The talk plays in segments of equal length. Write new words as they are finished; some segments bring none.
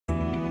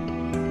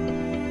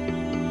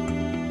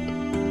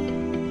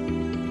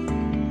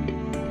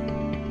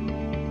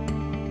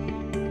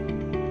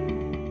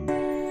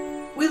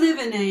live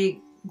in a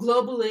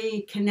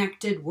globally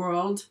connected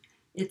world.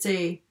 It's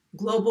a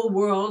global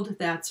world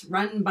that's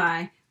run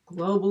by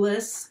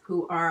globalists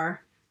who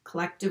are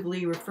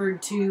collectively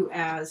referred to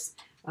as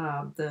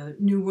the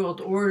New World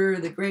Order,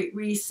 the Great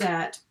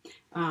Reset.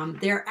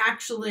 They're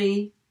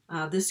actually,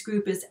 this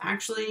group is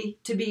actually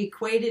to be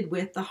equated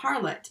with the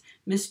harlot,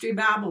 Mystery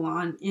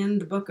Babylon, in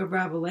the book of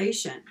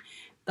Revelation.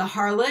 The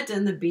harlot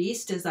and the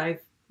beast, as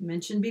I've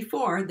mentioned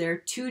before, they're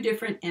two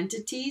different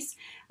entities.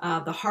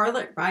 The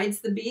harlot rides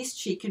the beast.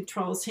 She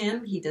controls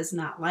him. He does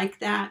not like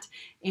that.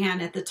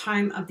 And at the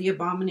time of the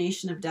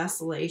abomination of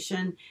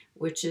desolation,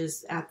 which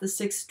is at the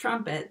sixth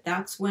trumpet,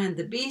 that's when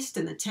the beast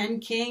and the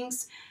 10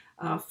 kings,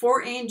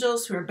 4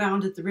 angels who are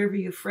bound at the river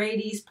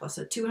Euphrates, plus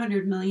a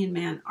 200 million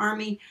man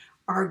army,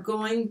 are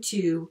going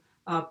to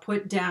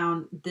put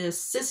down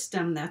this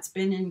system that's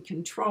been in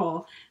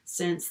control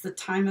since the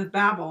time of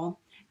Babel.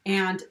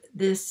 And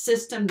this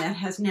system that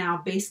has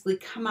now basically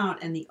come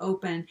out in the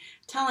open,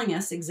 telling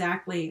us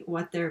exactly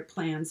what their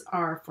plans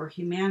are for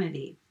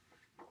humanity.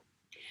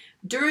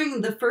 During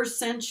the first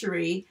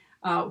century,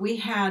 we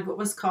had what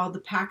was called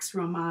the Pax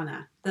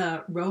Romana,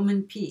 the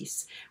Roman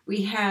peace.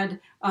 We had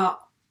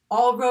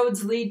all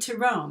roads lead to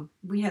Rome.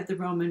 We had the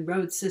Roman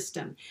road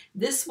system.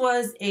 This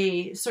was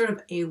a sort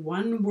of a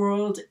one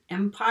world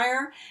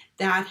empire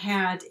that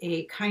had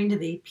a kind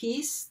of a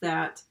peace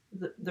that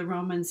the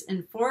Romans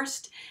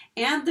enforced,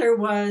 and there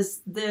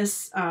was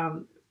this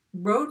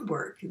road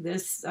work,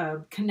 this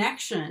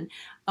connection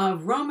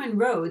of Roman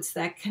roads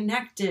that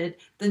connected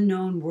the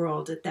known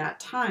world at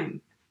that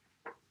time.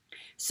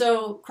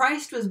 So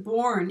Christ was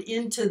born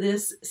into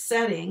this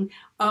setting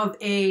of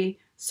a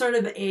sort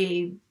of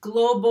a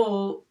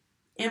global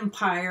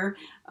empire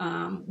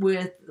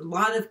with a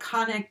lot of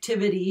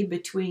connectivity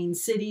between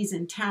cities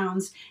and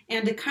towns,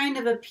 and a kind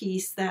of a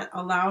peace that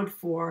allowed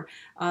for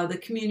the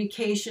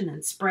communication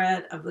and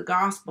spread of the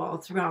gospel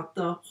throughout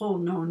the whole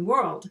known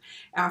world.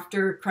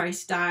 After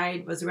Christ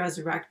died, was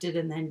resurrected,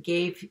 and then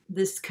gave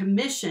this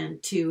commission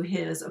to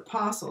his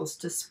apostles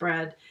to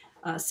spread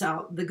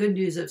the good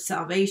news of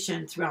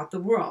salvation throughout the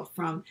world,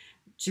 from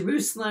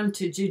Jerusalem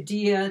to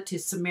Judea to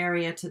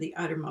Samaria to the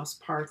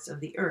uttermost parts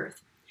of the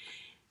earth.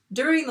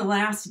 During the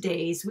last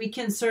days, we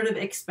can sort of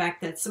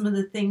expect that some of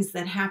the things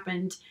that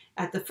happened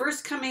at the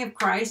first coming of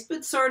Christ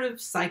would sort of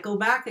cycle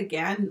back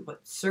again, would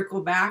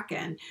circle back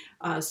and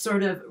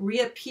sort of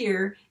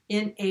reappear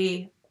in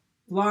a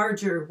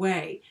larger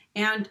way.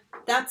 And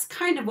that's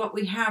kind of what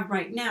we have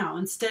right now.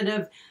 Instead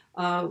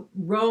of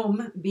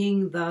Rome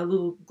being the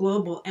little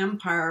global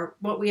empire,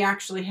 what we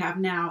actually have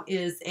now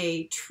is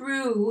a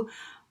true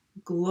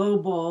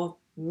global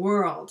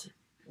world,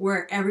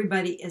 where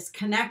everybody is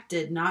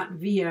connected, not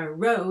via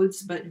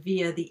roads, but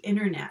via the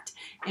internet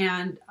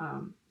and,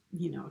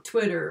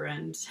 Twitter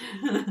and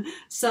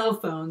cell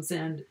phones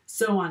and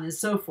so on and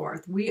so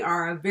forth. We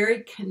are a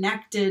very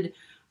connected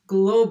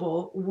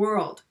global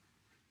world.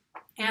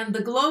 And the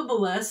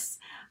globalists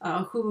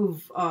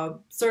who've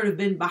sort of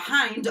been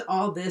behind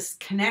all this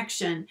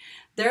connection,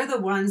 they're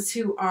the ones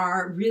who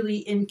are really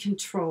in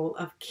control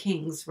of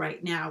kings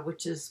right now,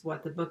 which is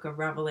what the book of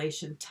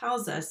Revelation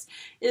tells us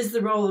is the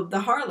role of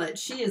the harlot.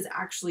 She is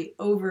actually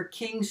over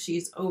kings.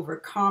 She's over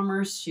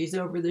commerce. She's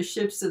over the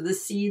ships of the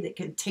sea, the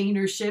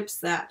container ships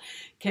that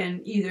can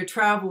either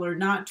travel or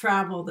not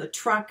travel, the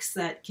trucks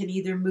that can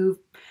either move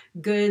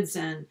goods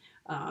and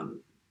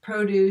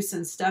produce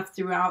and stuff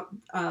throughout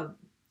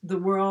the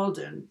world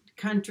and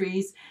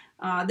countries.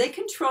 They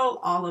control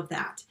all of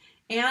that.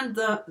 And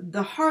the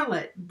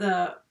harlot,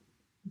 the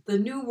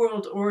New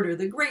World Order,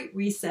 the Great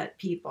Reset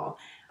people,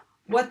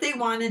 what they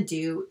want to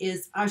do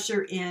is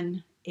usher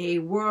in a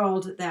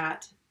world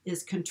that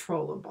is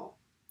controllable.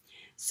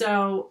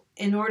 So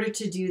in order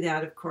to do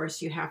that, of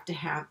course, you have to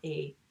have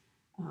a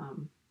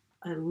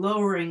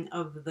lowering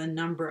of the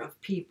number of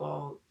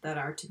people that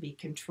are to be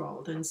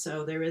controlled. And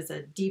so there is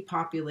a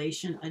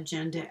depopulation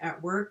agenda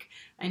at work.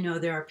 I know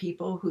there are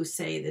people who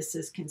say this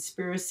is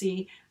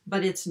conspiracy,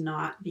 but it's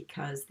not,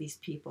 because these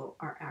people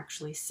are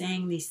actually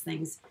saying these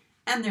things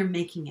and they're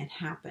making it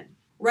happen.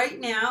 Right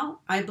now,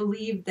 I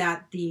believe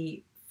that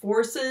the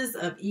forces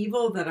of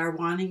evil that are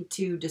wanting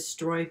to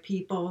destroy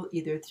people,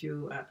 either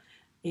through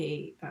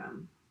a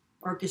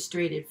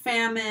orchestrated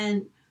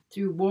famine,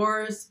 through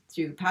wars,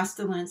 through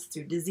pestilence,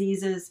 through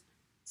diseases,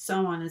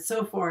 so on and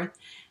so forth,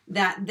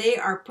 that they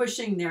are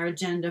pushing their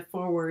agenda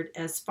forward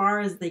as far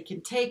as they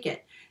can take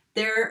it.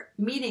 They're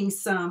meeting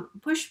some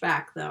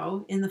pushback,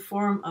 though, in the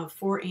form of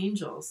 4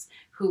 angels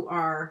who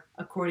are,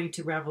 according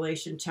to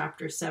Revelation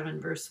chapter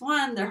 7, verse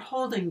 1, they're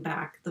holding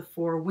back the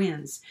 4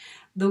 winds.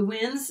 The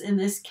winds, in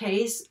this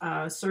case,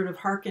 sort of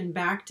harken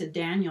back to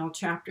Daniel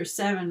chapter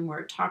 7, where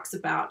it talks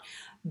about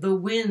the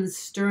winds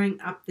stirring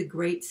up the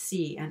great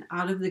sea, and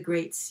out of the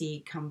great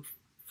sea come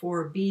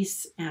 4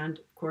 beasts, and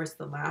of course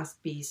the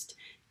last beast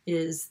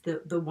is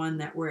the one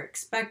that we're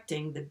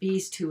expecting, the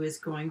beast who is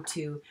going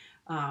to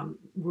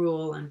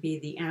rule and be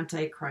the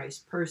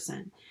Antichrist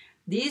person.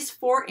 These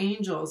 4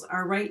 angels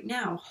are right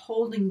now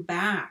holding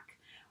back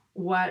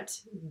what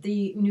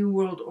the New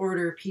World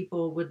Order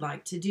people would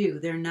like to do.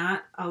 They're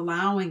not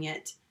allowing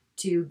it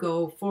to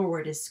go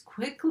forward as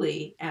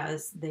quickly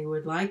as they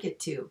would like it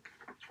to.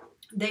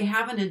 They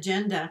have an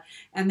agenda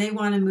and they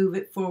want to move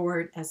it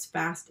forward as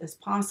fast as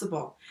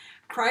possible.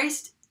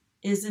 Christ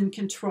is in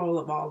control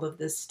of all of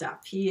this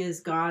stuff. He is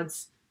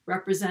God's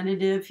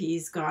representative.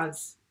 He's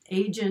God's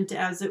agent,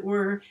 as it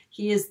were.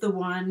 He is the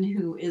one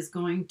who is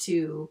going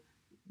to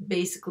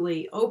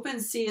basically open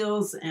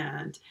seals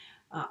and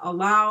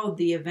allow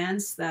the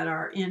events that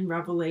are in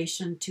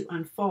Revelation to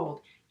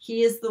unfold.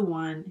 He is the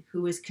one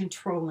who is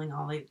controlling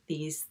all of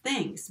these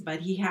things.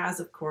 But he has,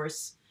 of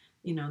course,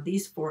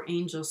 these four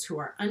angels who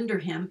are under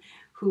him,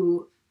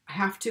 who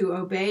have to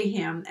obey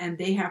him, and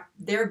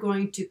they're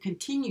going to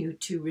continue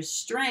to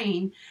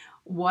restrain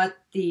what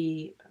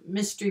the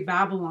Mystery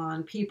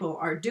Babylon people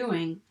are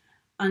doing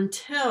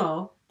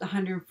until the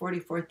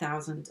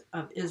 144,000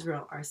 of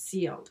Israel are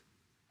sealed.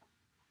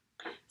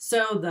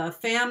 So the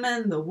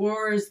famine, the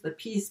wars, the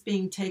peace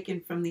being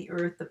taken from the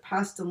earth, the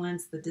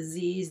pestilence, the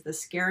disease, the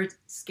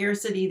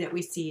scarcity that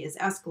we see is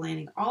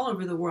escalating all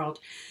over the world.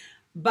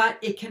 But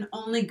it can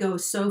only go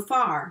so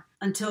far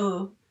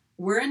until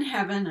we're in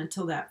heaven,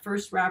 until that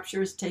first rapture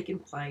has taken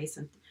place.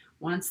 And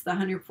once the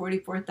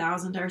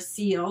 144,000 are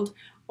sealed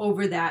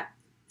over that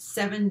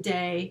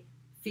 7-day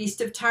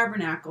Feast of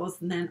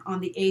Tabernacles, and then on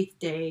the 8th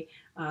day,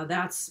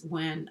 that's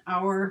when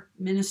our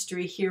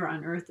ministry here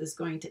on earth is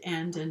going to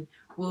end and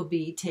we'll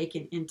be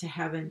taken into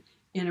heaven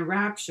in a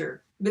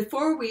rapture.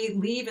 Before we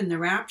leave in the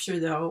rapture,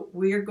 though,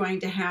 we're going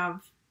to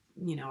have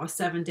a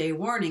 7-day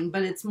warning,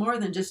 but it's more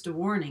than just a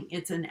warning.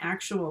 It's an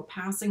actual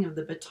passing of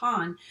the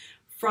baton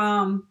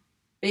from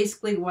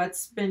basically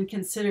what's been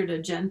considered a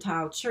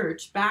Gentile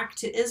church back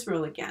to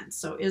Israel again.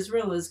 So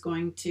Israel is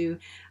going to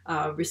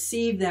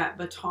receive that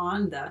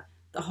baton.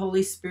 The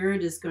Holy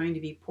Spirit is going to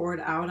be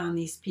poured out on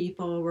these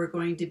people. We're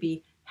going to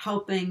be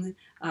helping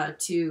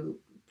to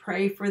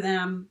pray for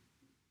them,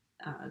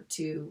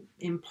 to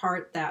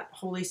impart that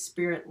Holy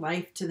Spirit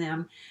life to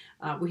them.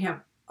 We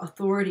have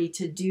authority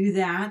to do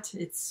that.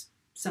 It's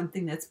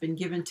something that's been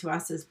given to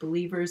us as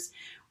believers.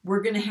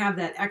 We're going to have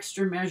that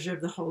extra measure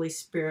of the Holy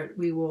Spirit.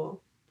 We will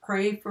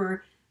pray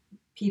for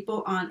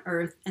people on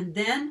earth, and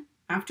then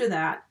after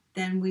that,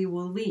 then we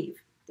will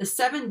leave. The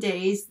 7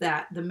 days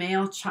that the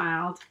male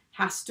child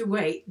has to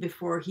wait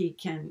before he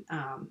can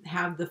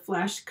have the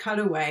flesh cut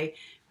away,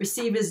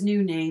 receive his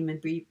new name, and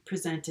be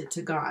presented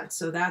to God.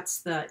 So that's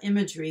the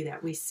imagery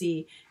that we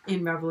see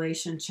in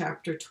Revelation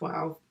chapter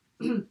 12.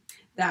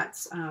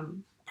 That's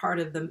part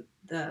of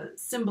the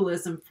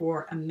symbolism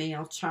for a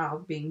male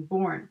child being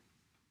born.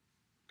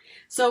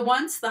 So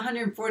once the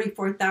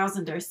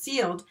 144,000 are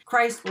sealed,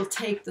 Christ will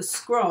take the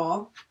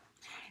scroll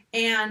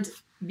and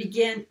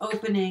begin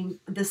opening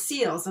the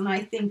seals. And I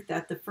think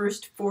that the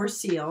first 4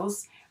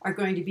 seals are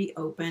going to be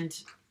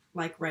opened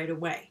like right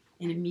away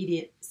in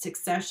immediate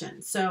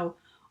succession. So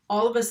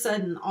all of a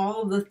sudden,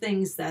 all of the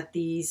things that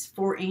these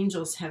 4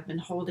 angels have been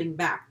holding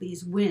back,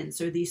 these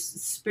winds or these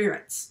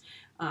spirits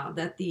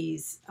that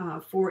these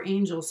 4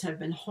 angels have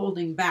been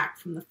holding back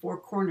from the 4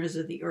 corners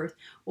of the earth,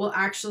 will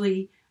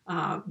actually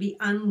be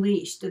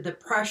unleashed. The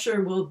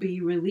pressure will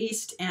be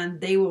released and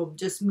they will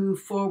just move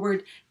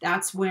forward.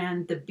 That's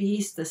when the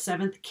beast, the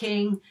 7th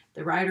king,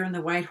 the rider on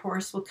the white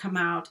horse will come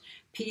out.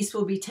 Peace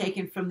will be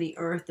taken from the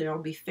earth. There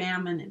will be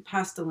famine and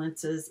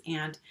pestilences,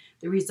 and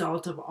the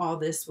result of all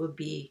this will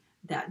be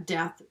that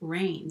death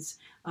reigns.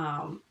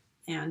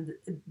 And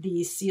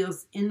these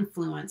seals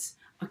influence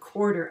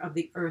 1/4 of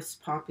the earth's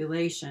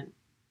population.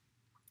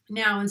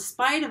 Now, in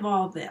spite of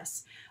all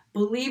this,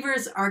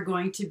 believers are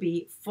going to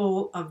be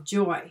full of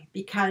joy,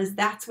 because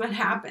that's what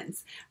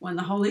happens when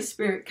the Holy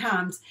Spirit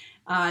comes.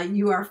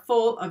 You are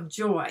full of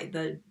joy.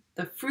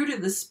 The fruit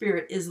of the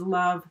Spirit is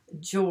love,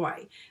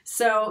 joy.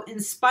 So in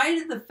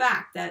spite of the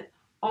fact that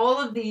all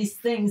of these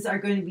things are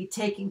going to be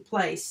taking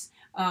place,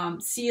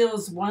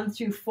 seals 1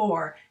 through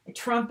 4,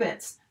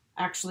 trumpets,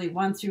 actually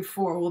 1 through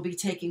 4, will be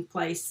taking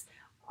place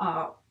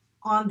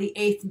on the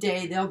 8th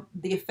day.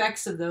 The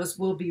effects of those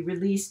will be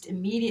released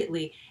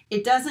immediately.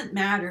 It doesn't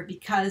matter,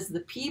 because the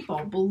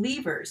people,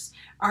 believers,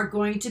 are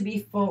going to be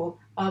full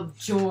of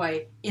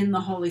joy in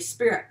the Holy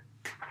Spirit.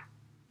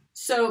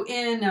 So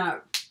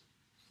in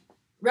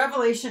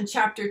Revelation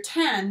chapter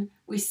 10,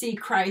 we see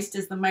Christ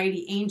as the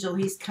mighty angel.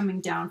 He's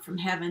coming down from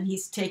heaven.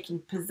 He's taking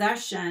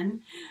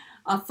possession,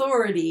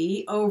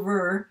 authority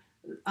over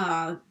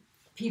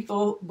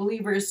people,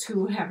 believers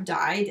who have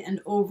died,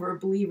 and over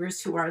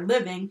believers who are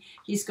living.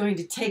 He's going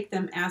to take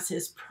them as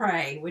his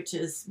prey, which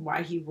is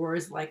why he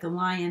roars like a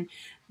lion.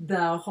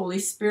 The Holy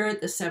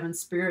Spirit, the 7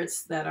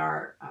 spirits that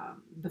are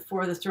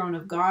before the throne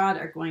of God,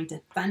 are going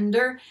to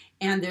thunder,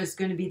 and there's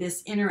going to be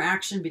this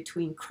interaction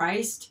between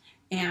Christ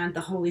and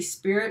the Holy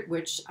Spirit,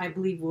 which I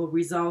believe will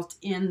result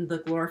in the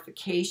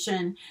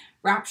glorification,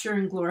 rapture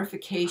and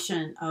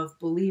glorification of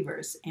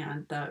believers,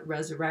 and the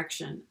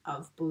resurrection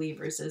of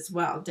believers as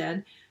well.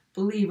 Dead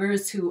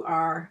believers who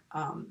are,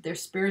 their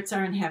spirits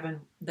are in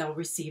heaven, they'll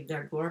receive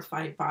their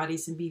glorified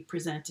bodies and be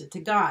presented to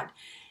God.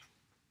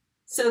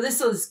 So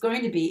this is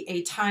going to be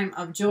a time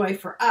of joy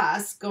for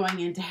us going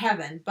into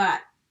heaven,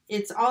 but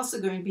it's also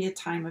going to be a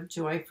time of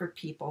joy for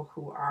people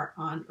who are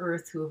on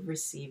earth who have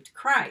received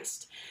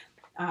Christ.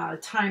 A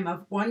time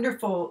of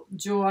wonderful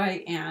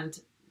joy and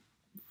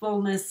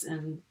fullness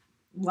and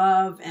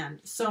love and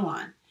so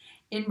on.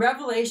 In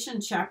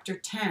Revelation chapter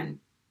 10,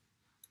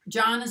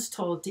 John is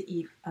told to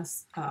eat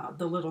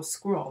the little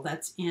scroll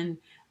that's in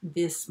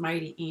this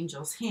mighty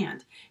angel's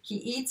hand. He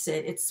eats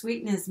it, it's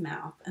sweet in his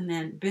mouth and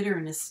then bitter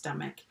in his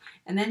stomach.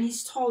 And then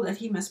he's told that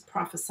he must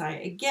prophesy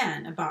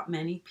again about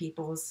many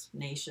peoples,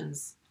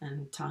 nations,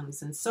 and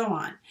tongues and so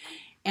on.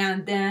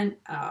 And then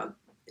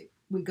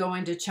we go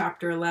into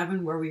chapter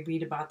 11 where we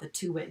read about the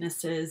two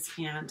witnesses,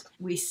 and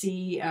we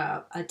see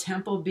a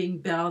temple being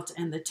built,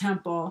 and the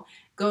temple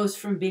goes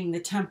from being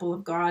the temple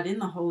of God in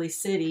the holy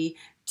city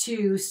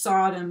to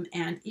Sodom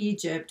and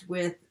Egypt,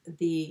 with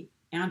the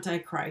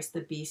Antichrist,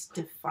 the beast,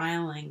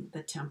 defiling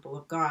the temple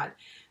of God.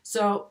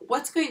 So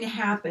what's going to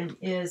happen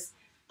is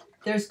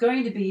there's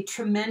going to be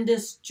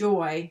tremendous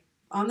joy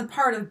on the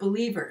part of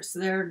believers.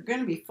 They're going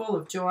to be full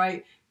of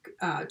joy,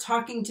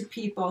 talking to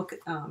people.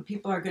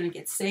 People are going to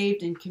get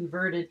saved and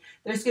converted.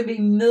 There's going to be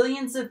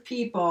millions of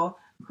people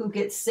who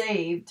get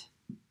saved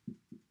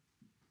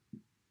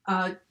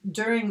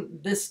during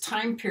this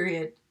time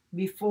period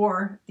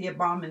before the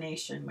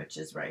abomination, which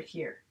is right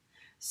here.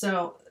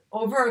 So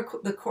over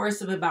the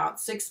course of about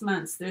 6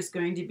 months, there's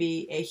going to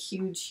be a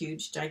huge,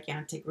 huge,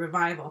 gigantic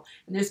revival.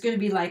 And there's going to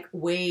be like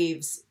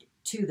waves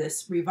to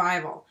this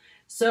revival.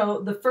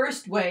 So the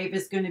first wave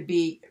is going to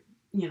be,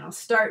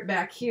 start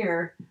back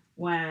here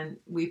when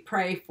we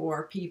pray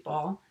for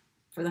people,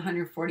 for the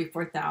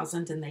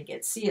 144,000, and they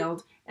get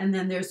sealed. And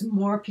then there's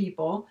more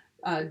people,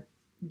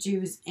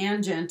 Jews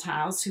and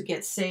Gentiles, who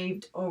get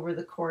saved over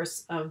the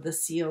course of the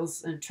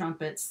seals and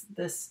trumpets,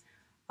 this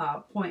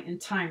point in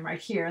time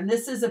right here. And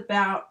this is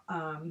about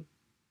 1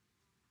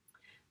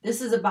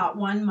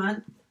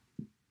 month.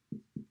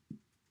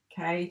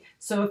 Okay,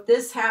 so if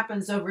this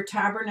happens over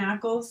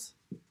tabernacles,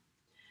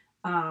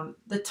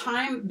 the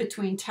time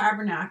between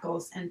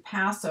tabernacles and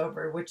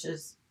Passover, which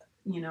is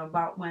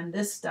about when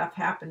this stuff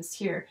happens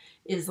here,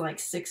 is like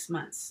 6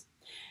 months.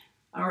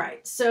 All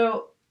right,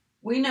 so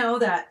we know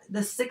that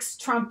the sixth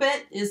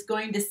trumpet is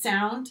going to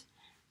sound,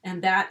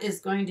 and that is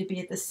going to be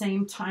at the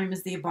same time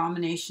as the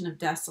abomination of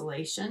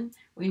desolation.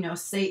 We know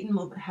Satan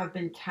will have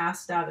been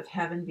cast out of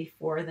heaven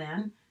before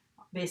then,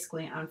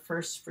 basically on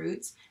first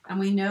fruits. And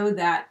we know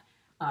that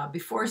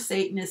before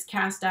Satan is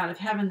cast out of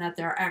heaven, that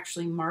there are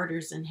actually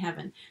martyrs in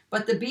heaven.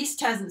 But the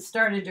beast hasn't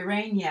started to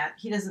reign yet.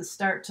 He doesn't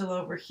start till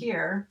over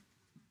here.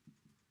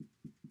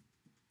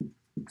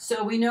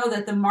 So we know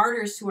that the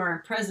martyrs who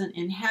are present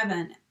in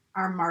heaven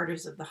are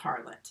martyrs of the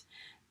harlot.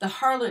 The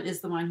harlot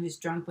is the one who's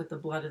drunk with the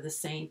blood of the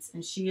saints,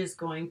 and she is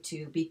going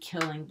to be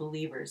killing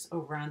believers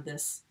over on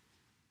this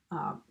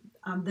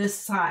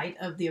side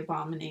of the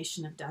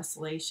abomination of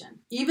desolation.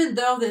 Even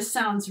though this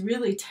sounds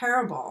really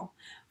terrible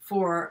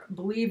for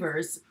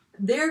believers,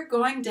 they're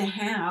going to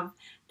have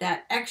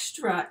that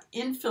extra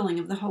infilling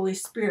of the Holy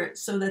Spirit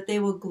so that they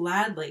will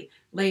gladly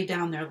lay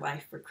down their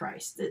life for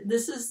Christ.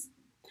 This is,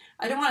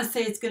 I don't want to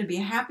say it's going to be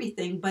a happy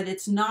thing, but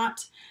it's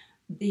not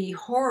the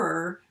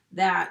horror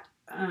that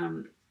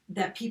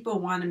that people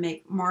want to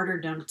make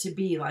martyrdom to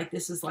be. Like,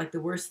 this is like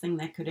the worst thing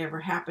that could ever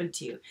happen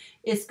to you.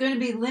 It's going to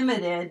be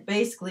limited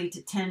basically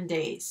to 10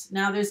 days.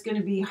 Now there's going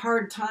to be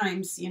hard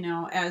times,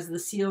 as the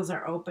seals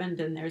are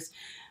opened, and there's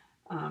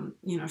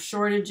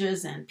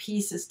shortages and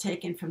peace is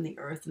taken from the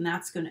earth, and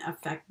that's going to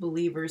affect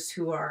believers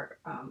who are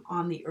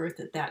on the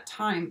earth at that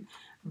time.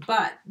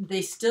 But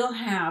they still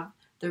have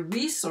the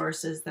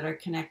resources that are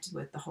connected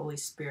with the Holy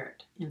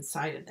Spirit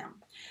inside of them.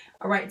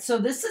 All right, so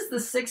this is the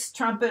sixth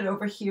trumpet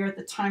over here at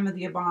the time of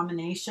the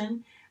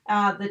abomination.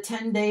 The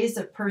 10 days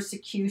of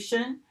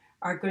persecution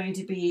are going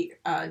to be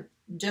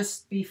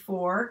just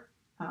before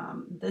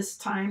this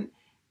time.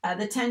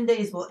 The 10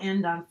 days will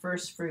end on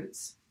first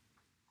fruits.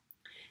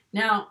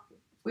 Now,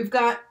 we've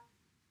got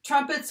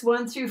trumpets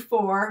 1 through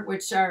 4,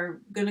 which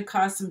are going to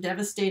cause some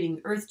devastating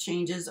earth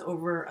changes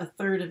over a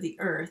third of the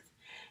earth.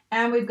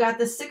 And we've got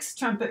the sixth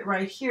trumpet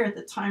right here at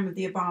the time of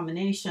the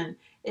abomination.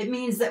 It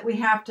means that we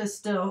have to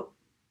still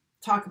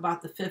talk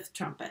about the fifth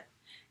trumpet.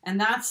 And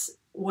that's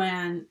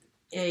when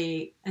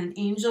an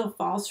angel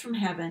falls from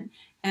heaven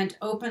and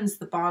opens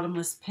the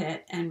bottomless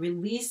pit and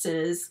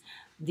releases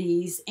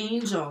these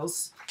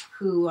angels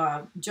who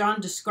John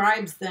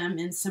describes them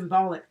in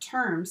symbolic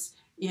terms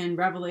in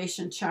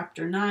Revelation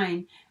chapter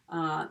 9.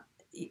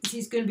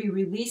 He's going to be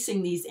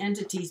releasing these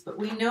entities, but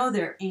we know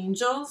they're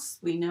angels.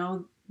 We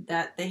know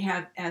that they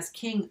have as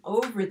king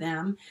over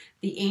them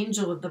the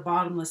angel of the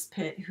bottomless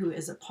pit, who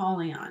is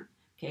Apollyon.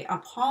 Okay,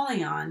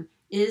 Apollyon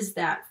is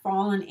that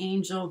fallen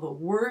angel, the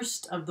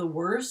worst of the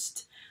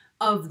worst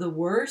of the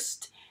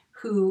worst,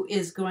 who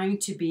is going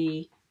to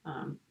be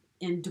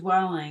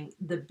indwelling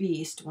the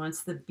beast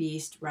once the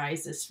beast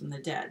rises from the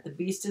dead. The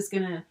beast is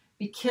going to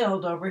be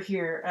killed over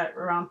here at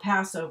around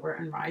Passover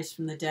and rise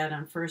from the dead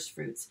on first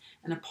fruits.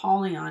 And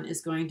Apollyon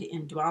is going to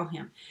indwell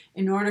him.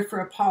 In order for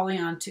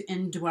Apollyon to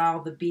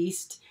indwell the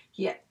beast,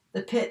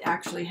 the pit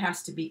actually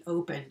has to be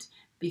opened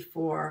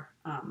before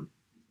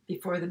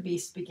the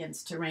beast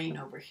begins to reign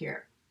over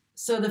here.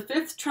 So the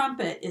fifth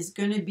trumpet is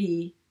going to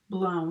be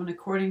blown,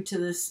 according to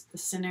this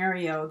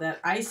scenario that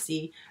I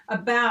see,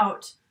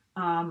 about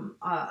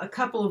a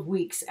couple of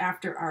weeks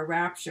after our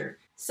rapture.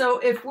 So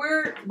if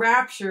we're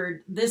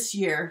raptured this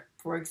year,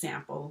 for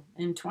example,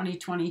 in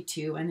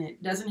 2022, and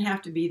it doesn't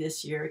have to be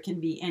this year, it can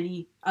be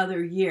any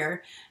other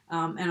year,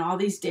 and all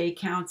these day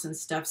counts and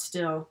stuff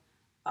still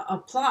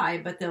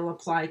apply, but they'll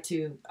apply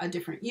to a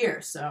different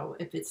year. So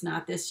if it's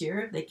not this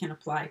year, they can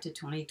apply to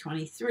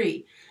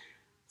 2023.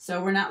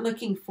 So we're not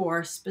looking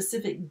for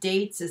specific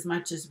dates as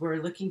much as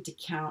we're looking to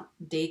count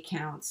day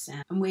counts.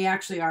 And we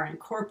actually are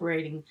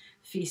incorporating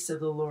Feasts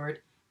of the Lord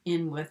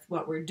in with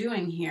what we're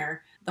doing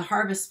here. The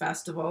Harvest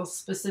Festival,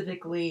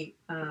 specifically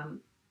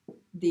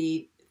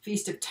the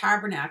Feast of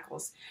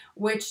Tabernacles,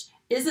 which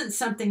isn't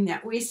something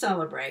that we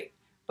celebrate,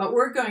 but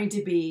we're going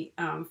to be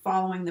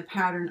following the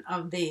pattern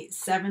of the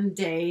 7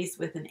 days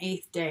with an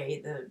 8th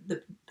day,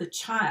 the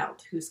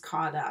child who's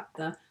caught up,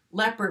 the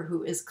leper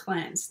who is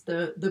cleansed,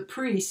 the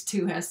priest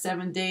who has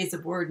 7 days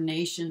of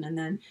ordination and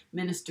then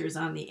ministers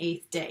on the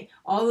 8th day.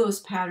 All those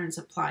patterns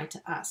apply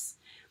to us.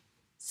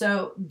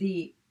 So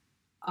the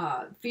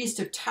Feast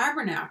of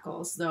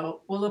Tabernacles,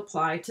 though, will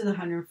apply to the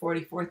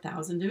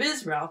 144,000 of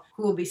Israel,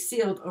 who will be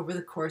sealed over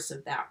the course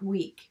of that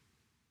week.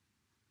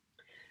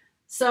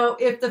 So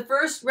if the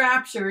first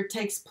rapture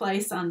takes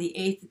place on the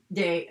 8th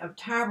day of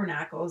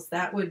Tabernacles,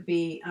 that would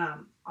be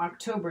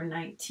October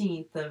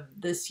 19th of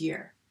this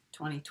year,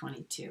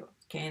 2022.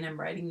 Okay, and I'm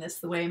writing this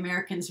the way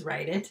Americans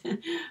write it,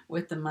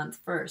 with the month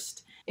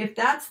first. If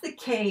that's the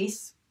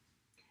case,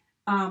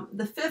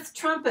 the fifth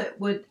trumpet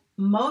would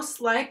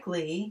most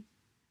likely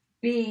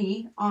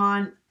be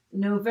on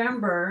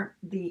November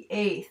the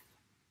 8th,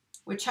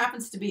 which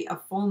happens to be a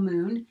full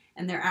moon,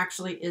 and there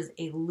actually is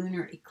a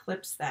lunar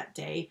eclipse that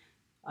day,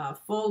 a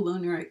full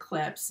lunar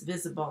eclipse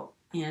visible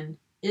in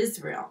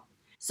Israel.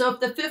 So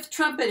if the fifth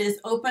trumpet is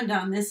opened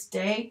on this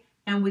day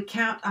and we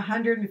count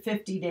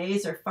 150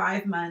 days or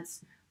 5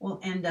 months,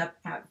 we'll end up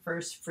at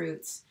first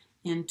fruits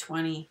in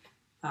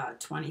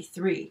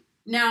 2023.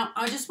 Now,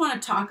 I just want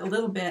to talk a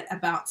little bit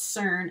about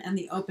CERN and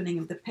the opening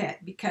of the pit,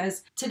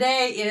 because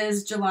today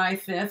is July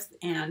 5th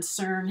and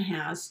CERN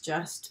has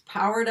just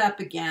powered up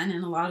again,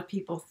 and a lot of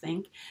people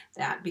think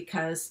that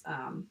because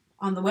on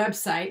the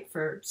website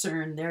for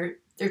CERN,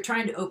 they're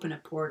trying to open a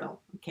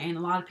portal, okay? And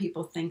a lot of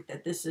people think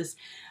that this is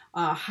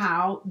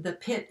how the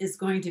pit is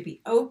going to be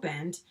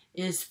opened,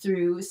 is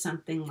through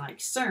something like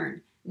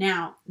CERN.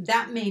 Now,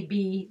 that may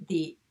be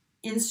the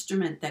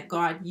instrument that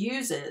God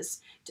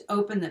uses to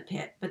open the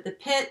pit, but the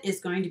pit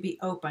is going to be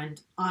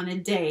opened on a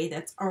day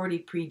that's already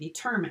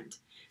predetermined.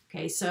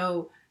 Okay,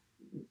 so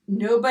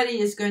nobody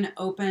is going to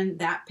open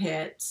that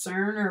pit,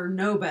 CERN or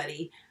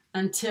nobody,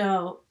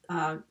 until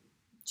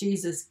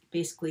Jesus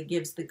basically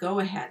gives the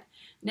go-ahead.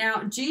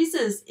 Now,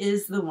 Jesus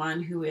is the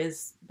one who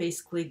is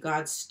basically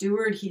God's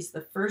steward. He's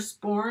the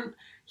firstborn.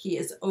 He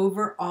is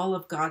over all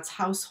of God's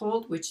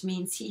household, which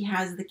means he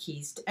has the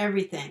keys to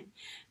everything.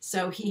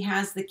 So he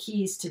has the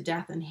keys to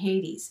death and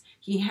Hades.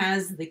 He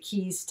has the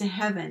keys to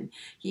heaven.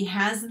 He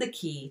has the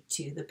key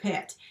to the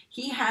pit.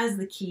 He has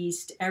the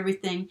keys to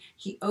everything.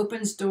 He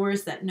opens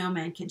doors that no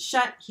man can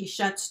shut. He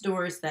shuts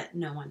doors that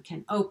no one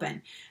can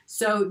open.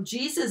 So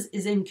Jesus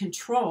is in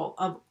control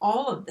of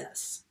all of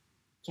this.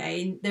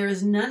 Okay, there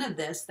is none of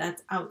this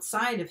that's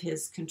outside of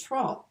his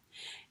control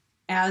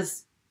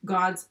as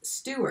God's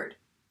steward.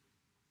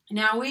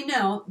 Now we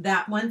know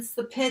that once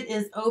the pit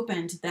is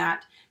opened,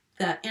 that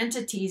the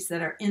entities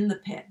that are in the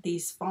pit,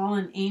 these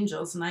fallen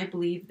angels, and I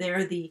believe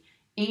they're the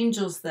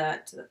angels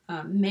that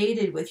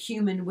mated with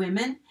human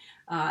women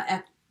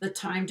at the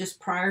time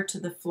just prior to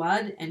the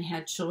flood and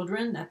had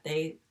children that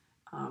the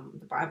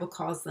Bible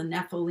calls the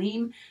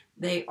Nephilim.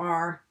 They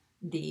are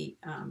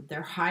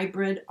their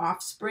hybrid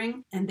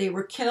offspring, and they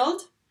were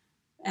killed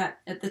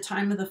at the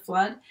time of the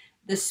flood.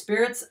 The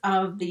spirits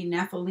of the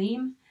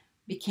Nephilim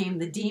became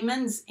the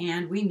demons,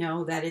 and we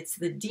know that it's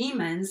the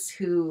demons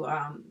who,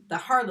 the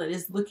harlot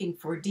is looking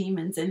for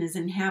demons and is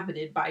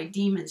inhabited by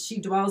demons. She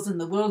dwells in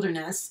the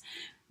wilderness.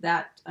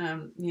 That,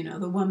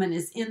 the woman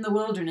is in the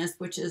wilderness,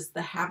 which is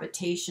the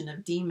habitation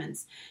of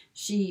demons.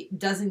 She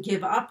doesn't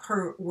give up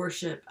her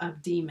worship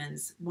of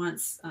demons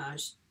once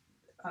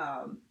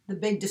the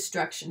big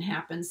destruction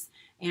happens,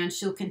 and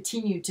she'll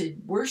continue to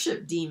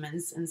worship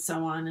demons and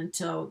so on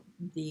until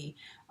the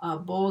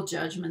bowl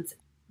judgments.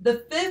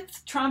 The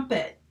fifth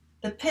trumpet,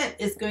 the pit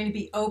is going to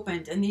be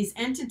opened, and these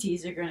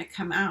entities are going to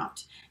come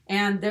out,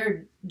 and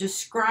they're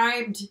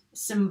described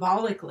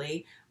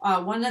symbolically.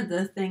 One of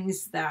the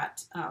things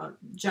that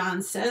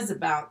John says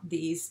about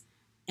these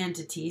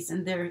entities,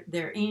 and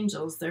they're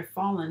angels, they're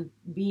fallen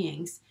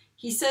beings,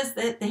 he says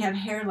that they have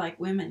hair like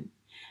women.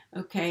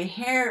 Okay,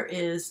 hair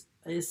is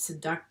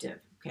seductive.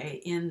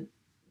 Okay, in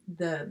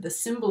the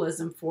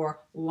symbolism for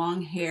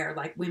long hair,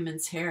 like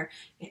women's hair.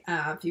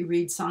 If you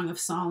read Song of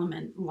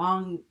Solomon,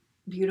 long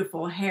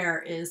beautiful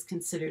hair is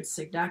considered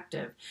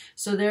seductive.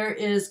 So there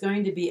is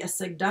going to be a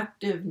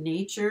seductive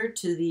nature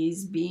to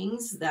these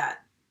beings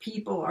that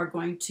people are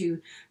going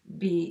to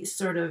be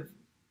sort of,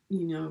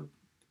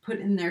 put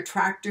in their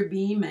tractor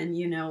beam and,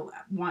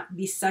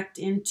 be sucked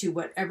into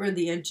whatever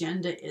the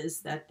agenda is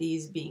that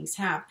these beings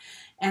have.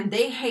 And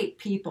they hate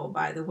people,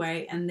 by the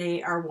way, and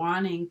they're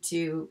wanting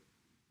to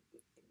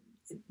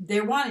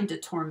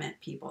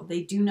torment people.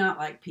 They do not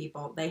like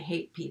people. They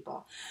hate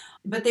people.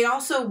 But they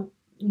also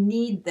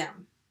need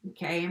them.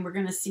 Okay, and we're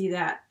going to see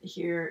that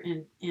here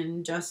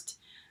in just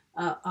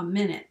a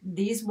minute.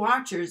 These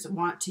watchers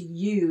want to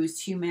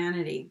use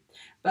humanity,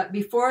 but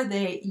before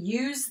they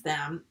use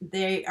them,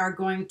 they are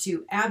going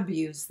to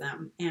abuse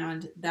them,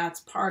 and that's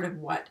part of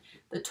what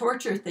the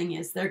torture thing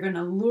is. They're going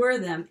to lure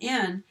them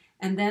in,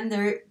 and then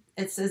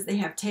it says they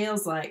have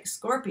tails like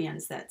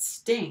scorpions that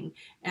sting,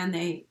 and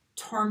they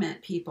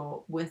torment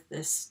people with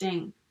this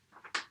sting.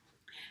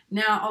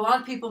 Now, a lot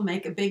of people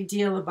make a big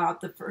deal about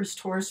the first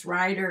horse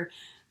rider,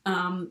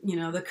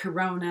 the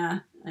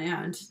corona,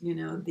 and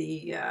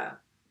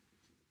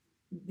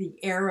the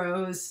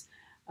arrows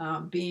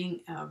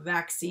being a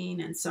vaccine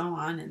and so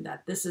on, and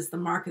that this is the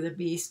mark of the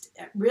beast.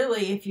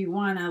 Really, if you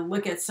want to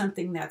look at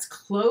something that's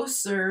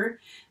closer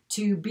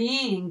to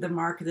being the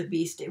mark of the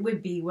beast, it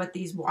would be what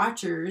these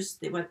watchers,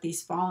 what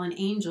these fallen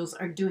angels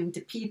are doing to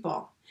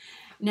people.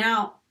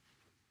 Now,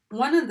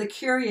 one of the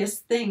curious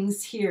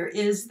things here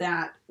is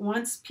that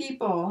once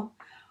people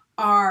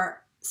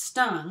are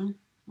stung,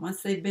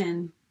 once they've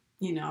been,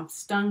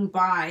 stung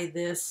by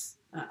this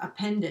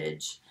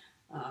appendage,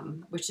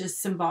 which is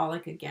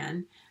symbolic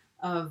again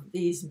of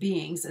these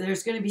beings,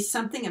 there's going to be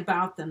something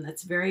about them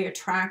that's very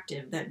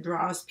attractive that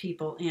draws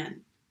people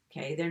in.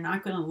 Okay, they're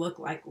not going to look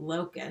like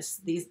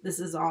locusts. This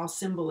is all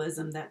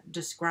symbolism that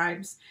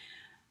describes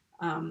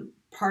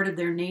part of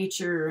their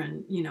nature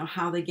and,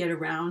 how they get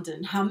around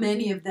and how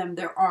many of them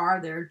there are.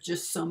 There are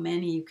just so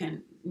many, you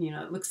can,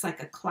 it looks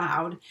like a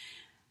cloud.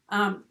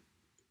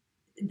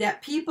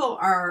 That people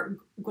are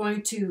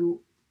going to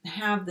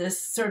have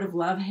this sort of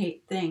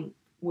love-hate thing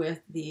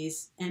with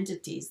these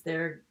entities.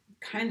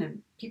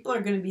 People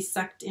are going to be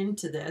sucked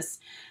into this.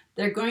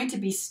 They're going to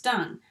be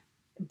stung.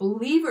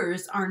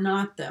 Believers are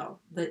not, though.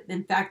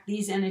 In fact,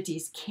 these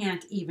entities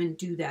can't even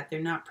do that. They're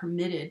not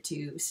permitted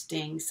to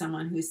sting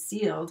someone who's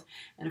sealed.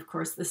 And of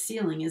course, the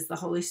sealing is the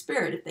Holy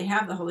Spirit. If they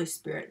have the Holy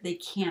Spirit, they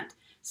can't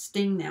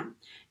sting them.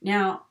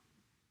 Now,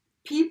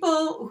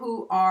 people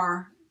who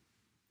are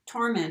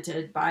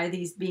tormented by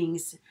these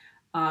beings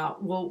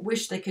will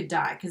wish they could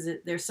die, because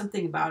there's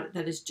something about it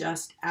that is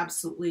just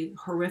absolutely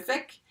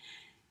horrific.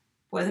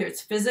 Whether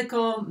it's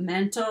physical,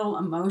 mental,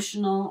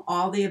 emotional,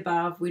 all the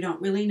above, we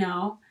don't really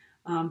know.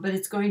 But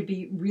it's going to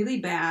be really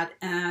bad,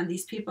 and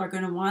these people are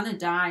going to want to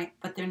die,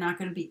 but they're not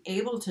going to be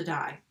able to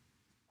die.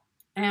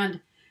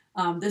 And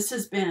this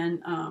has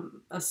been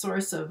a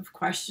source of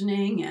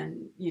questioning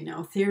and,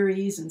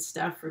 theories and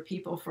stuff for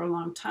people for a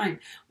long time.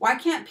 Why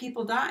can't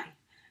people die?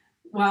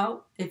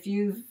 Well, if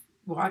you've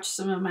watched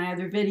some of my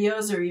other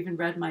videos or even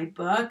read my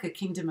book, A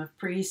Kingdom of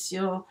Priests,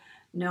 you'll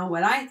know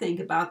what I think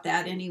about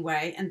that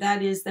anyway, and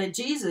that is that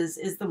Jesus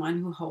is the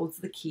one who holds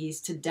the keys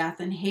to death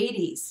and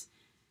Hades.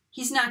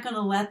 He's not going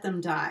to let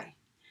them die.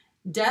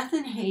 Death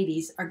and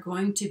Hades are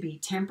going to be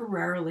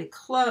temporarily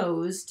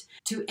closed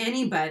to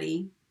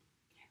anybody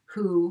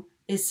who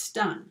is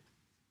stung.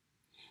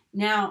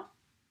 Now,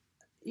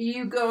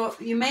 you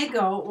may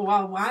go,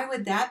 well, why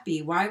would that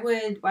be? Why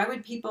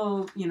would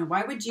people,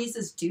 why would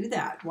Jesus do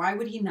that? Why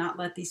would he not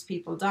let these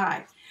people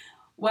die?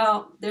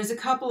 Well, there's a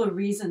couple of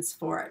reasons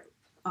for it.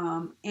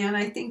 And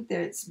I think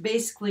that it's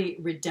basically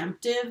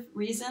redemptive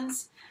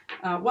reasons.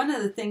 One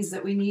of the things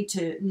that we need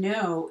to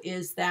know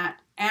is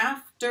that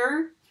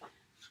after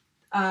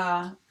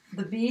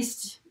the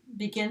beast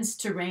begins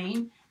to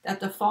reign, that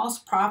the false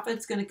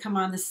prophet's going to come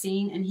on the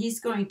scene, and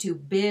he's going to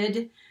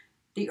bid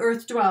the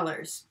earth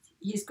dwellers.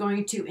 He's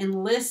going to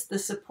enlist the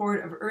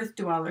support of earth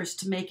dwellers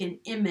to make an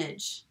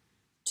image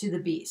to the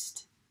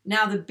beast.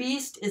 Now, the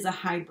beast is a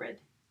hybrid.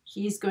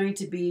 He's going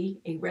to be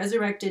a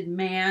resurrected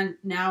man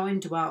now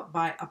indwelt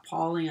by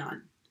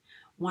Apollyon,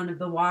 one of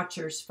the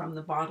watchers from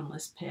the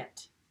bottomless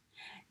pit.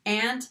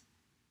 And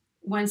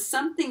when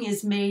something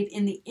is made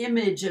in the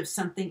image of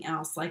something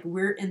else, like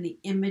we're in the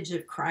image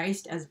of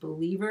Christ as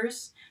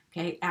believers,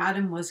 okay,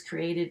 Adam was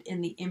created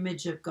in the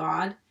image of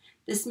God.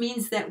 This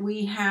means that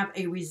we have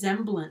a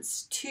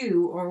resemblance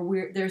to,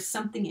 or there's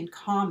something in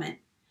common.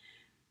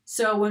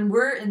 So when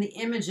we're in the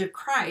image of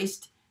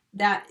Christ,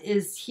 that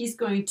is, he's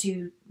going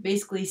to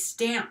basically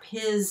stamp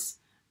his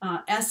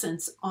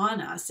essence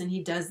on us, and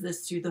he does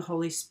this through the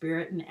Holy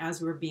Spirit and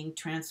as we're being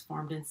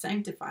transformed and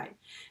sanctified.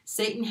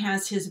 Satan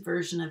has his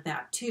version of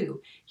that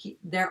too.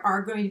 There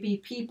are going to be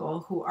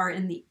people who are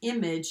in the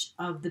image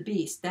of the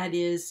beast. That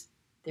is,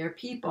 they're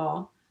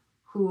people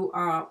who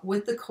are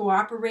with the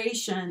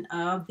cooperation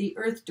of the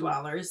earth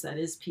dwellers, that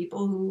is,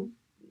 people who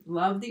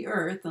love the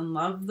earth and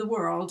love the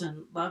world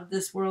and love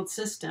this world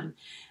system.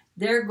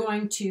 they're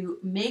going to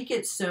make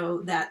it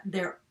so that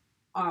there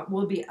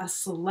will be a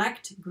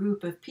select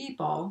group of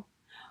people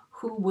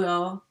who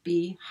will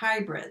be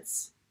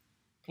hybrids.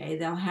 Okay,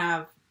 they'll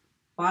have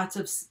lots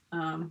of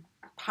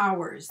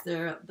powers.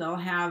 They'll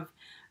have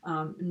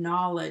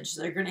knowledge.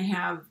 They're going to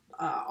have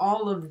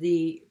all of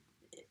the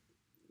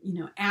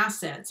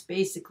assets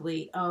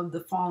basically of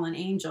the fallen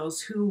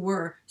angels who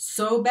were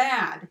so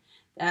bad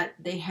that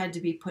they had to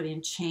be put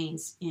in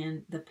chains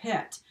in the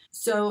pit.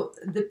 So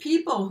the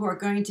people who are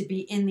going to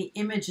be in the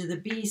image of the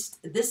beast,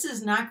 this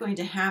is not going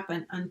to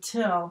happen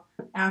until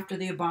after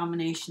the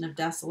abomination of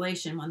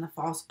desolation, when the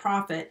false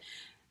prophet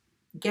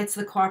gets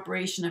the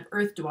cooperation of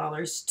earth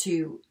dwellers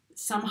to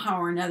somehow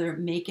or another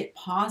make it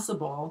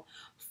possible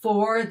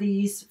for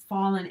these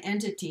fallen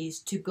entities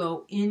to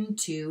go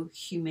into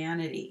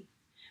humanity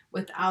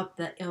without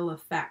the ill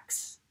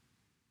effects,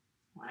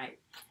 right?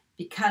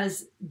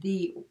 Because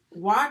the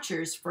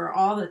watchers, for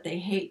all that they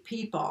hate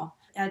people,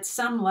 at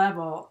some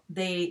level,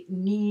 they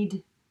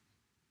need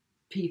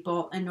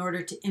people in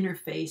order to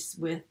interface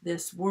with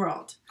this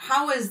world.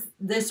 How is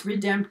this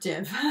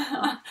redemptive?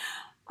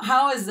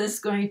 How is this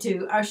going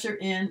to usher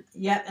in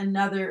yet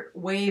another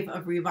wave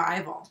of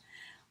revival?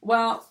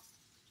 Well,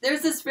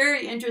 there's this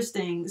very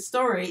interesting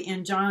story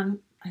in John,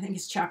 I think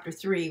it's chapter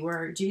 3,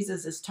 where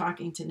Jesus is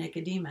talking to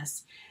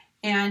Nicodemus.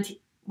 And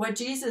what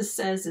Jesus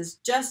says is,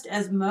 just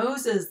as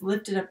Moses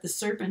lifted up the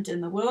serpent in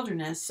the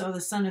wilderness, so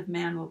the Son of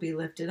Man will be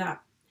lifted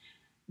up.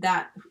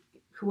 That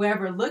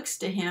whoever looks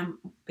to him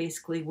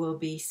basically will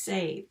be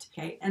saved.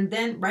 Okay, and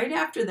then right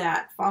after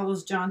that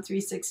follows John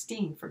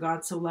 3:16, for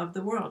God so loved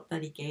the world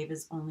that he gave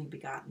his only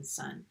begotten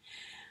Son.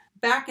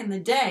 Back in the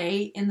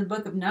day, in the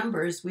book of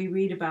Numbers, we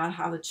read about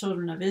how the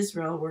children of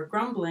Israel were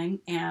grumbling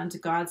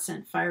and God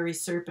sent fiery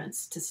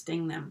serpents to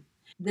sting them.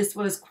 This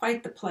was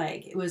quite the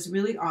plague. It was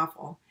really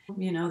awful.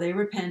 They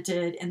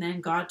repented, and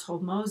then God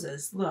told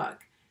Moses, look,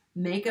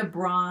 make a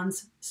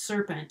bronze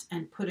serpent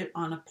and put it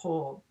on a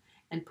pole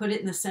and put it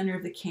in the center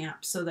of the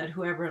camp so that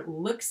whoever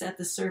looks at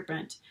the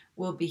serpent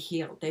will be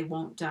healed. They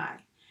won't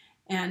die.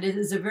 And it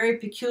is a very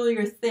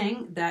peculiar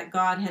thing that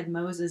God had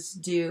Moses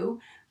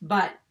do.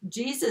 But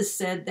Jesus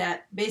said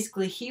that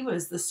basically he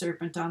was the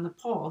serpent on the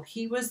pole.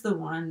 He was the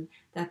one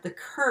that the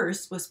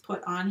curse was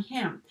put on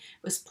him,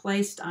 was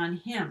placed on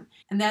him.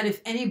 And that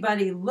if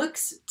anybody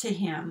looks to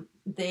him,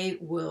 they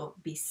will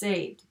be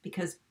saved,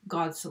 because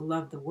God so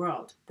loved the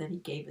world that he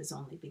gave his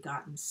only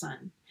begotten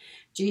Son.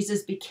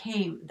 Jesus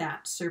became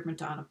that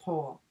serpent on a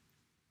pole,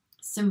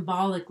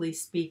 symbolically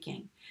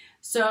speaking.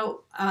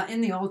 So in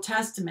the Old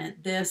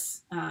Testament,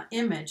 this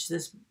image,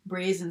 this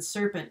brazen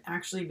serpent,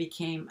 actually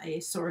became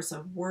a source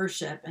of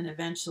worship, and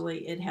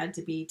eventually it had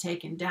to be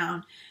taken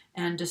down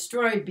and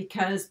destroyed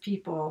because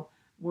people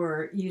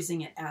were using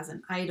it as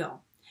an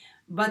idol.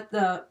 But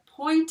the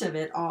point of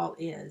it all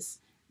is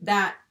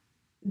that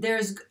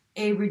there's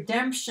a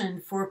redemption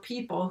for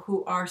people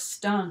who are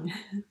stung,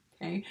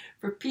 okay?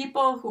 For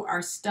people who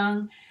are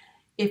stung,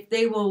 if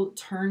they will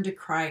turn to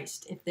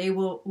Christ, if they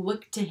will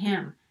look to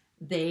him,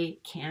 they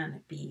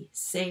can be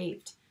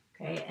saved,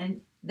 okay?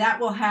 And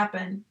that will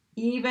happen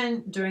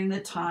even during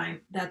the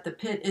time that the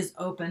pit is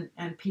open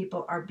and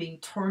people are being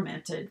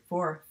tormented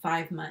for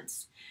 5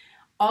 months.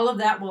 All of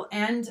that will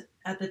end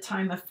at the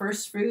time of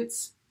first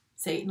fruits.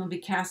 Satan will be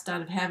cast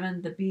out of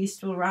heaven. The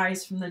beast will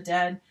rise from the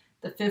dead.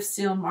 The fifth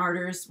seal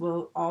martyrs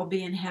will all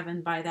be in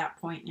heaven by that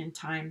point in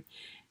time.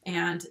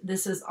 And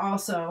this is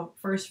also,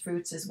 first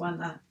fruits is when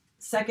the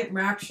second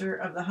rapture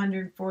of the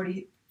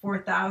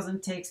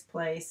 144,000 takes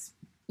place.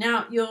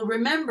 Now, you'll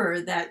remember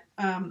that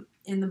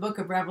in the book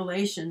of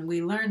Revelation,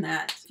 we learn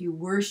that if you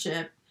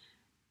worship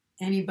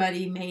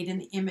anybody made in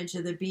the image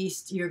of the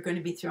beast, you're going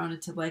to be thrown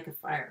into the lake of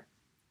fire.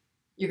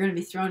 You're going to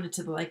be thrown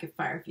into the lake of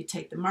fire. If you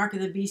take the mark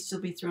of the beast,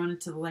 you'll be thrown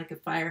into the lake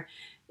of fire.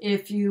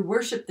 If you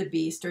worship the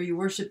beast, or you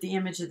worship the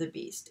image of the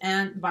beast.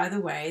 And by the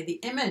way, the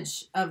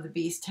image of the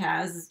beast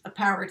has a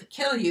power to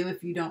kill you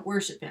if you don't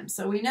worship him.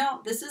 So we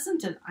know this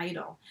isn't an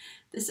idol.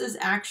 This is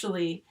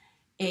actually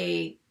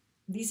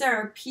these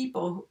are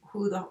people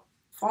who the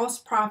false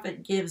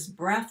prophet gives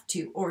breath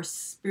to, or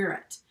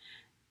spirit,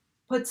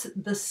 puts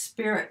the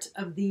spirit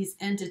of these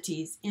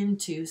entities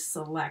into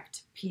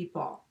select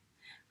people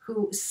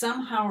who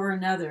somehow or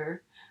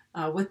another,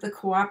 with the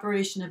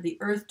cooperation of the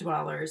earth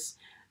dwellers,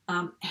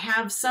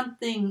 have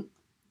something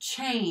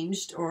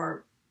changed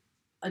or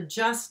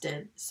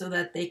adjusted so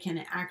that they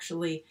can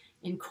actually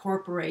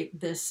incorporate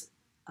this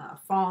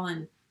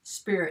fallen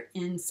spirit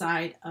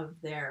inside of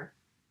their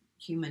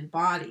human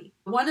body.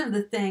 One of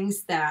the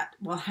things that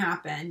will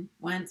happen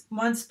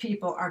once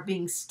people are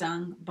being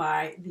stung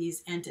by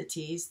these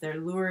entities,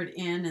 they're lured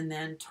in and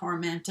then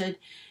tormented,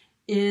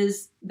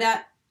 is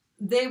that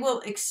they will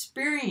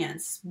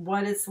experience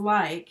what it's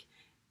like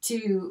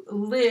to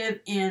live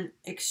in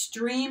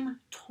extreme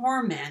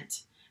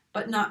torment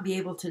but not be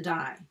able to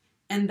die.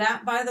 And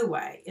that, by the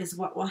way, is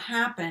what will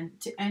happen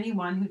to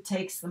anyone who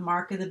takes the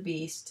mark of the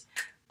beast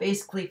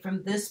basically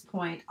from this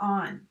point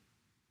on.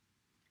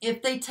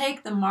 If they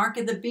take the mark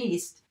of the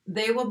beast,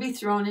 they will be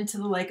thrown into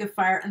the lake of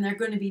fire, and they're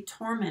going to be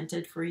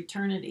tormented for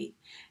eternity.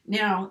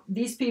 Now,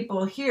 these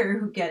people here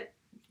who get,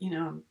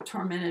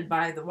 tormented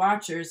by the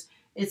watchers,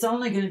 it's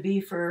only going to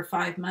be for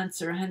 5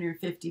 months or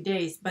 150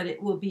 days, but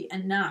it will be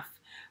enough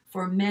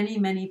for many,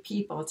 many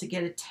people to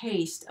get a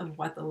taste of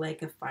what the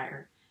lake of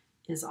fire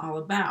is all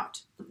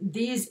about.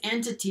 These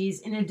entities,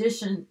 in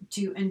addition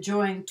to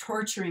enjoying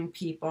torturing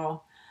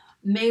people,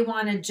 may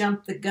want to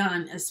jump the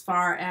gun as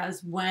far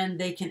as when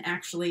they can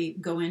actually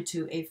go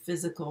into a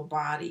physical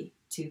body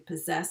to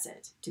possess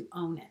it, to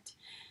own it.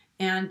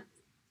 And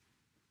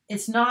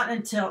it's not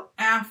until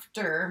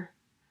after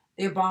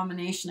the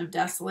abomination of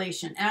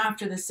desolation,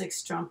 after the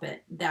sixth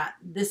trumpet, that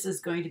this is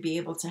going to be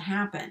able to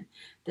happen.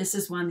 This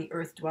is when the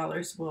earth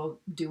dwellers will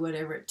do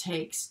whatever it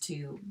takes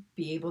to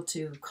be able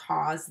to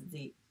cause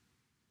the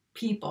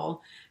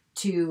people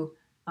to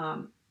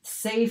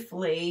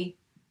safely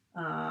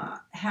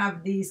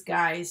have these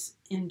guys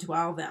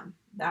indwell them.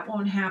 That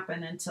won't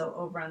happen until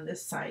over on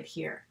this side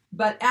here.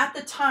 But at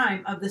the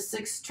time of the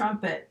sixth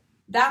trumpet,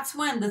 that's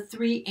when the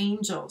three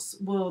angels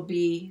will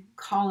be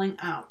calling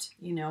out,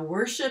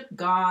 worship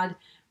God,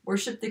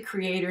 worship the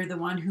Creator, the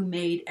one who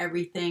made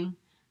everything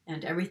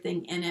and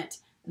everything in it.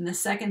 And the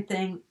second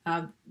thing,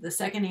 the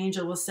second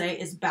angel will say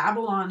is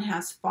Babylon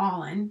has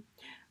fallen,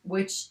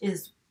 which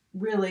is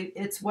really,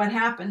 it's what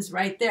happens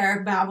right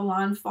there.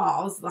 Babylon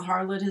falls, the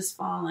harlot has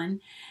fallen.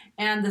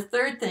 And the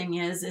third thing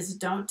is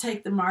don't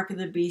take the mark of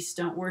the beast,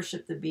 don't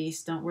worship the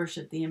beast, don't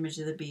worship the image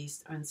of the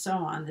beast, and so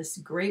on. This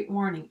great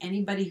warning.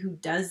 Anybody who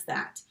does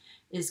that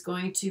is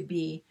going to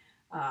be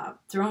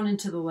thrown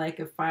into the lake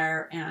of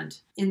fire, and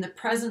in the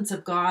presence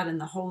of God and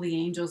the holy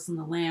angels and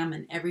the Lamb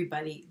and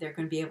everybody, they're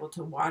going to be able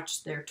to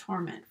watch their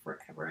torment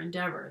forever and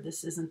ever.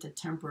 This isn't a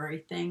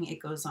temporary thing. It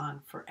goes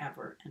on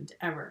forever and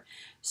ever.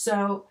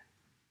 So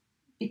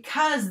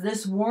because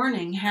this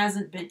warning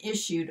hasn't been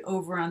issued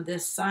over on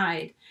this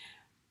side,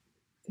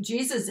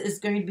 Jesus is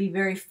going to be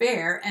very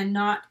fair and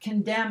not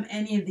condemn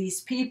any of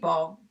these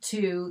people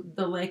to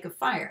the lake of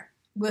fire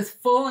with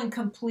full and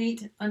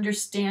complete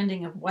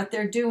understanding of what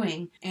they're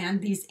doing,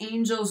 and these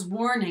angels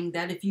warning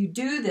that if you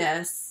do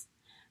this,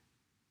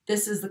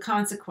 this is the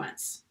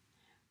consequence.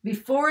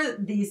 Before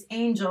these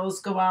angels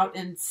go out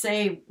and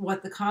say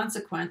what the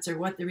consequence or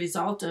what the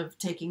result of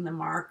taking the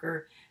mark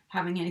or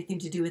having anything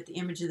to do with the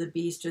image of the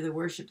beast or the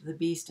worship of the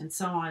beast and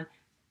so on,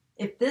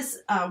 if this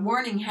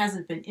warning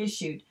hasn't been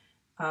issued,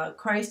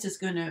 Christ is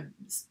going to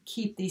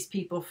keep these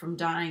people from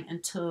dying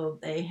until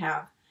they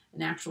have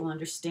an actual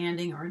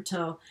understanding, or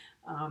until,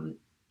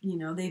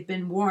 they've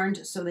been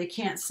warned, so they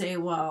can't say,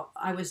 well,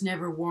 I was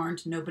never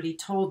warned. Nobody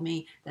told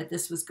me that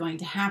this was going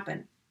to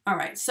happen. All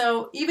right,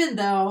 so even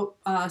though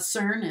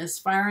CERN is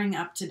firing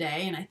up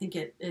today, and I think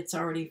it's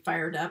already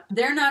fired up,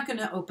 they're not going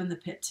to open the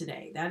pit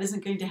today. That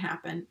isn't going to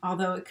happen,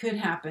 although it could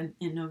happen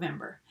in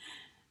November.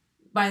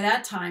 By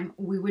that time,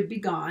 we would be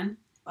gone.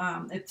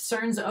 If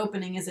CERN's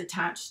opening is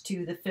attached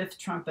to the fifth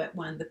trumpet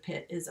when the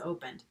pit is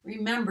opened.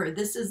 Remember,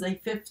 this is a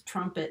fifth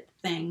trumpet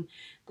thing.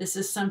 This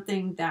is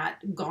something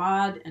that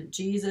God and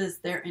Jesus,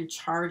 they're in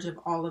charge of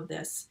all of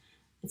this.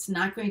 It's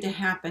not going to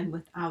happen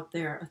without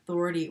their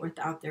authority,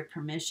 without their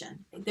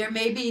permission. There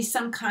may be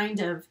some kind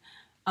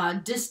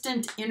of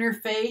distant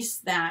interface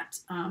that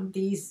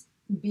these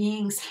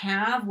beings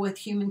have with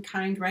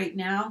humankind right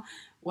now,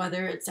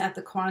 whether it's at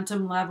the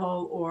quantum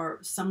level or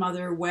some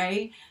other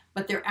way,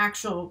 but their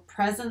actual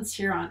presence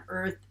here on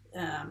Earth,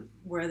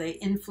 where they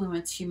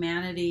influence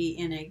humanity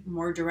in a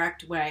more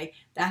direct way,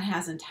 that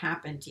hasn't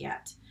happened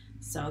yet.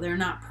 So they're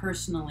not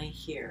personally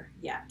here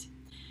yet.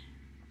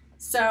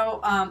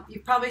 So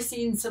you've probably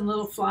seen some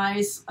little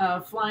flies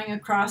flying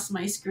across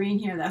my screen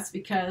here. That's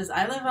because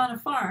I live on a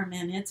farm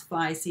and it's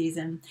fly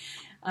season.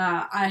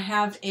 I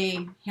have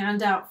a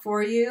handout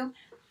for you.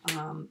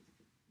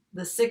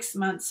 The 6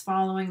 months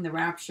following the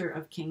rapture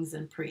of kings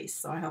and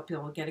priests. So I hope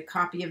you'll get a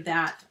copy of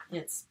that.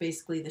 It's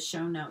basically the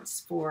show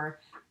notes for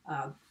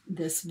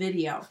this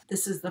video.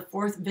 This is the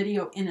 4th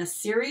video in a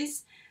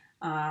series.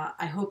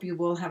 I hope you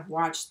will have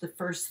watched the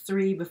first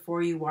 3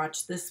 before you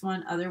watch this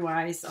one.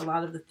 Otherwise, a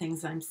lot of the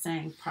things I'm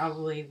saying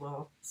probably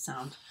will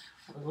sound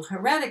a little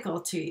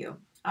heretical to you.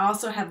 I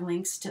also have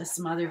links to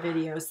some other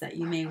videos that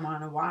you may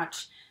want to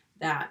watch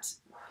that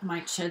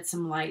might shed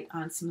some light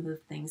on some of the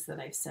things that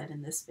I've said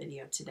in this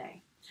video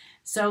today.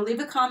 So leave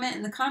a comment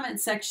in the comment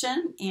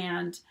section,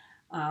 and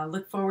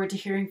look forward to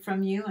hearing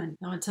from you. And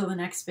until the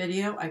next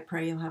video, I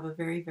pray you'll have a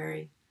very,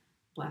 very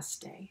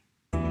blessed day.